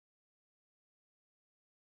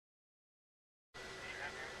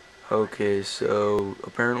Okay, so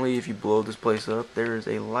apparently if you blow this place up, there is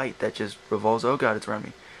a light that just revolves. Oh god, it's around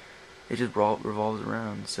me. It just revolves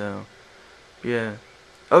around, so yeah.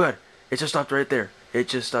 Oh god, it just stopped right there. It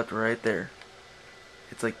just stopped right there.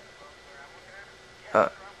 It's like, uh,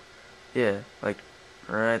 yeah, like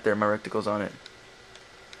right there. My rectacle's on it.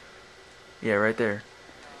 Yeah, right there.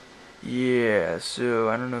 Yeah, so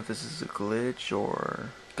I don't know if this is a glitch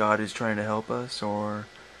or God is trying to help us or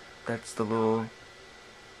that's the little.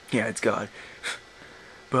 Yeah, it's God.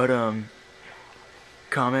 But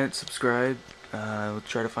comment, subscribe. We'll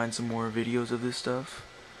try to find some more videos of this stuff.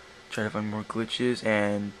 Try to find more glitches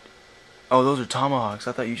and oh, those are tomahawks.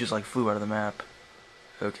 I thought you just like flew out of the map.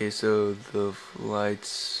 Okay, so the flight's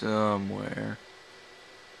somewhere.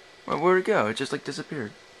 Well, where'd it go? It just like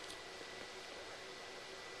disappeared.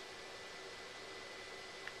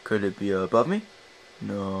 Could it be above me?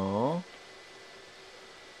 No.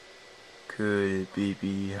 Could it be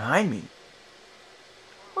behind me?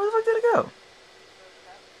 Where the fuck did it go?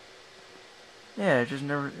 Yeah, it just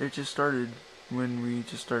never. It just started when we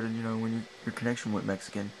just started. You know, when your connection went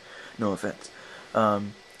Mexican. No offense.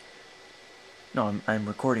 Um, no, I'm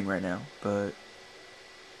recording right now, but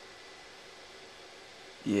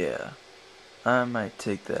yeah, I might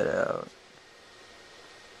take that out.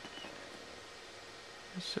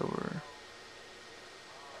 So we're.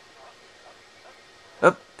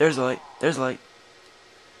 Oh, there's a light. There's a light.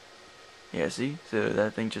 Yeah, see? So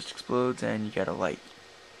that thing just explodes and you got a light.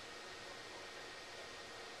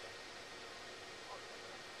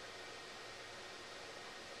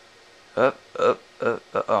 Up.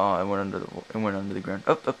 Oh, it went under the ground.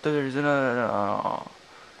 Up, there's another. Oh.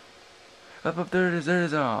 Up, there it is. There it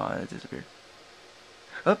is. Oh, it disappeared.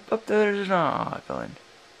 Up, there it is. Oh, I fell in.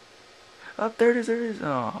 Up, there it is. There it is.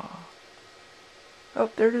 Oh.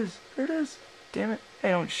 Up, there it is. There it is. Damn it.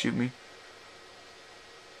 Hey, don't shoot me.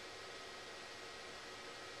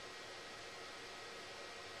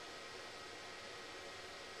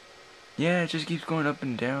 Yeah, it just keeps going up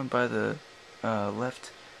and down by the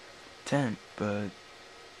left tent, but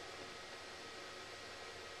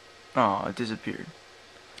oh, it disappeared.